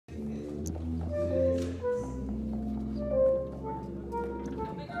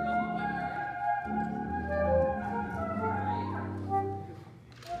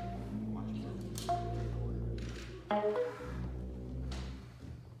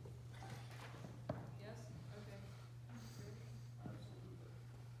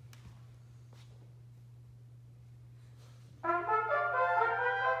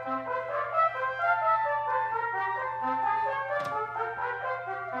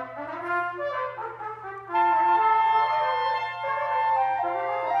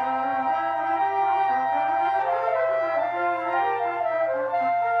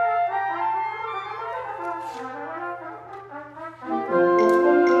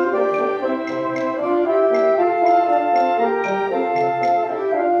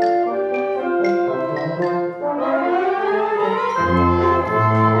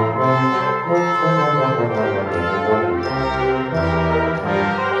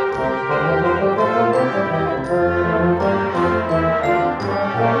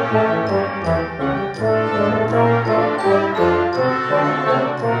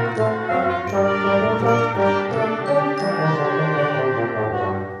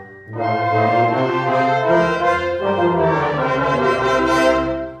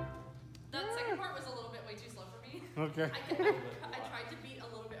I tried to beat a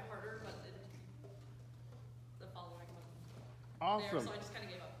little bit harder, but the following wasn't Awesome. there, so I just kind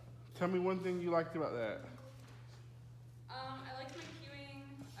of gave up. Tell me one thing you liked about that. I liked my cueing.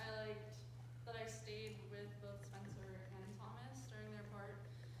 I liked that I stayed with both Spencer and Thomas during their part.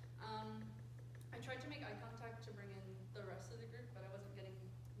 I tried to make eye contact to bring in the rest of the group, but I wasn't getting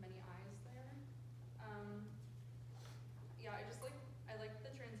many eyes there. Yeah, I liked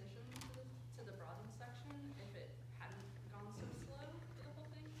the transition to the broaden section. If it hadn't gone so slow for the whole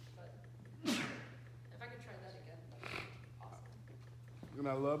thing, but if I could try that again, that would be awesome. And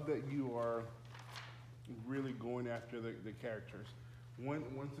I love that you are really going after the characters.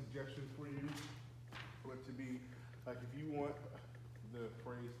 One suggestion for you would to be, like, if you want the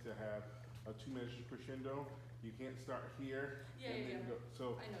phrase to have a 2 measures crescendo, you can't start here and then go.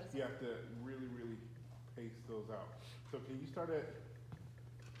 So you have to really, really pace those out. So can you start at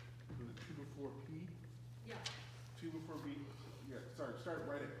the 2 before P? Yeah. 2 before B. Yeah, start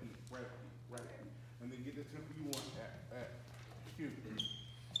right at P, right at P, right at P. And then get the tempo you want at Q.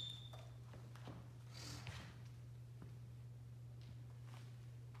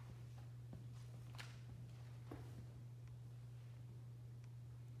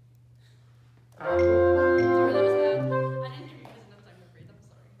 Sorry, that was bad. I didn't give you guys enough time to breathe. I'm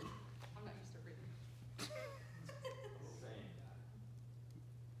sorry. I'm not used to breathing.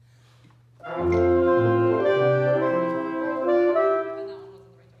 And that one wasn't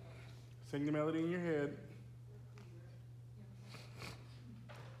the right time. Sing the melody in your head.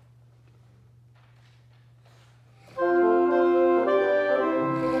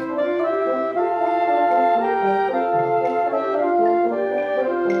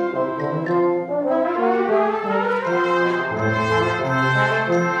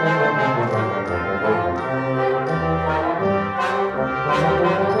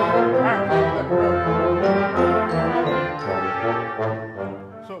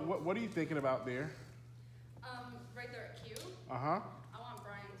 So what are you thinking about there? Right there at Q. Uh-huh. I want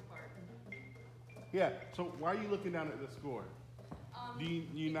Brian's part. Yeah, so why are you looking down at the score? Do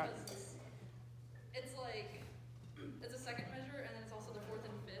you not? It's like, it's a second measure, and then it's also the 4th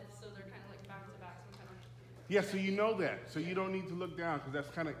and 5th, so they're kind of like back to back. So kind of. Yeah, so you know that. So you don't need to look down because that's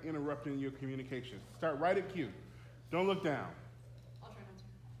kind of interrupting your communication. Start right at Q. Don't look down. I'll try not to.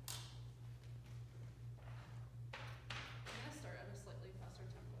 I'm going to start at a slightly faster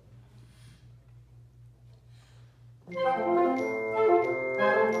tempo.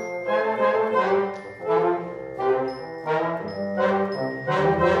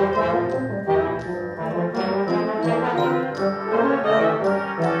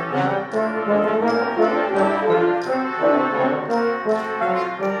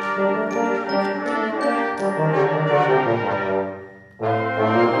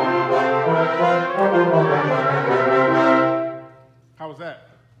 How was that?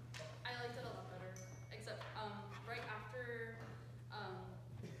 I liked it a lot better, except right after,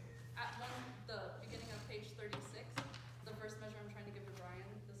 at the beginning of page 36, the first measure I'm trying to give to Brian,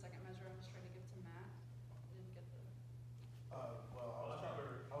 the second measure I was trying to give to Matt. I didn't get the. Well,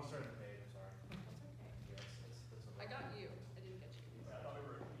 I was starting to pay, I'm sorry. That's okay. Yes, that's okay. I got you. I didn't get you. I thought we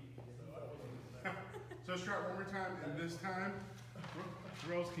were at P, so I wasn't. So start one more time, and this time,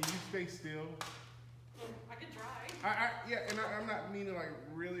 Rose, can you stay still? I could try. Yeah, and I'm not meaning like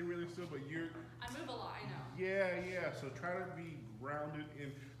really, really still, but you're. I move a lot, I know. Yeah. So try to be grounded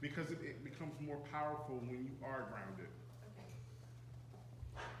in, because it becomes more powerful when you are grounded. Okay.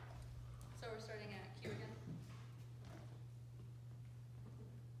 So we're starting at Q again.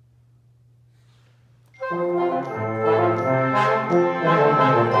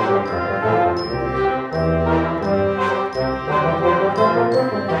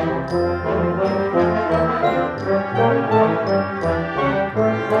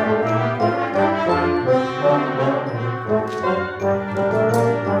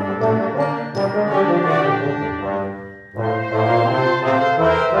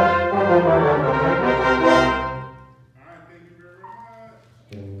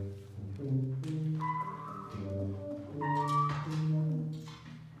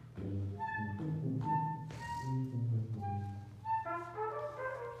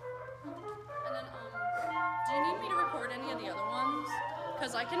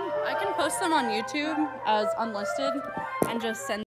 Because I can post them on YouTube as unlisted and just send